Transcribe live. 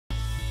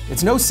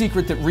It's no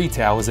secret that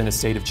retail is in a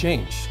state of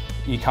change.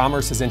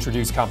 E-commerce has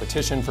introduced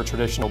competition for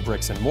traditional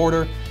bricks and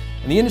mortar,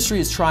 and the industry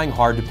is trying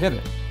hard to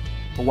pivot.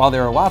 But while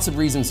there are lots of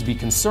reasons to be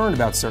concerned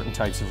about certain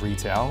types of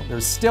retail,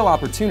 there's still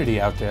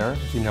opportunity out there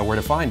if you know where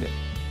to find it.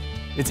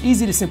 It's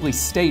easy to simply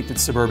state that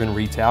suburban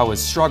retail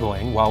is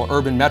struggling while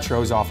urban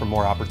metros offer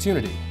more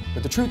opportunity.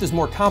 But the truth is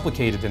more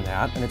complicated than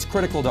that, and it's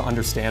critical to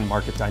understand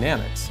market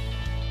dynamics.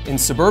 In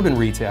suburban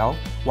retail,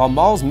 while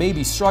malls may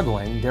be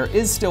struggling, there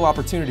is still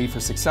opportunity for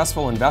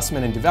successful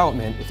investment and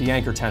development if the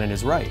anchor tenant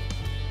is right.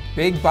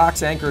 Big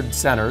box-anchored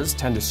centers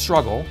tend to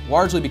struggle,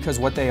 largely because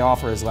what they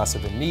offer is less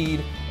of a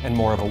need and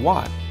more of a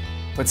want.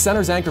 But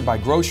centers anchored by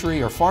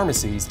grocery or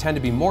pharmacies tend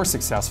to be more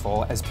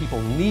successful as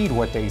people need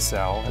what they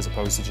sell as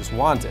opposed to just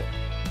want it.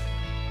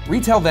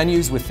 Retail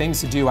venues with things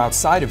to do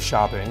outside of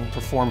shopping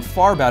perform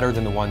far better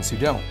than the ones who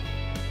don't.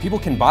 People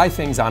can buy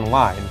things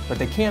online, but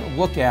they can't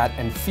look at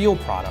and feel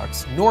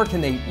products, nor can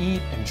they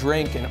eat and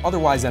drink and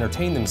otherwise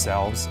entertain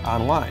themselves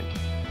online.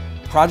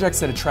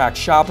 Projects that attract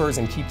shoppers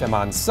and keep them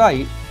on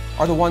site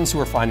are the ones who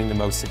are finding the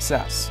most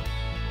success.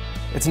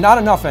 It's not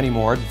enough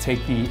anymore to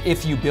take the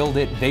 "if you build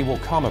it, they will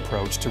come"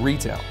 approach to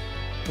retail.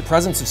 The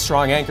presence of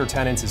strong anchor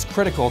tenants is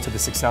critical to the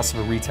success of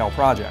a retail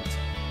project.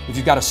 If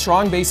you've got a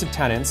strong base of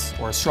tenants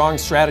or a strong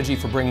strategy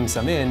for bringing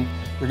some in,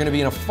 you're going to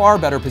be in a far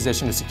better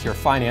position to secure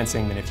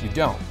financing than if you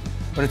don't.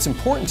 But it's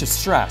important to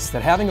stress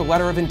that having a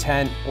letter of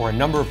intent or a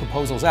number of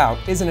proposals out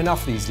isn't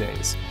enough these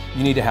days.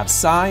 You need to have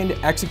signed,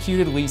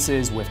 executed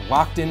leases with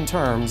locked-in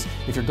terms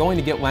if you're going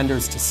to get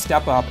lenders to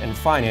step up and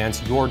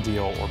finance your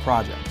deal or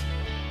project.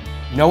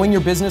 Knowing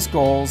your business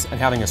goals and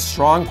having a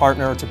strong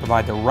partner to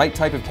provide the right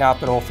type of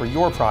capital for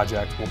your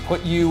project will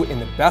put you in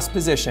the best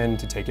position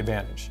to take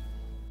advantage.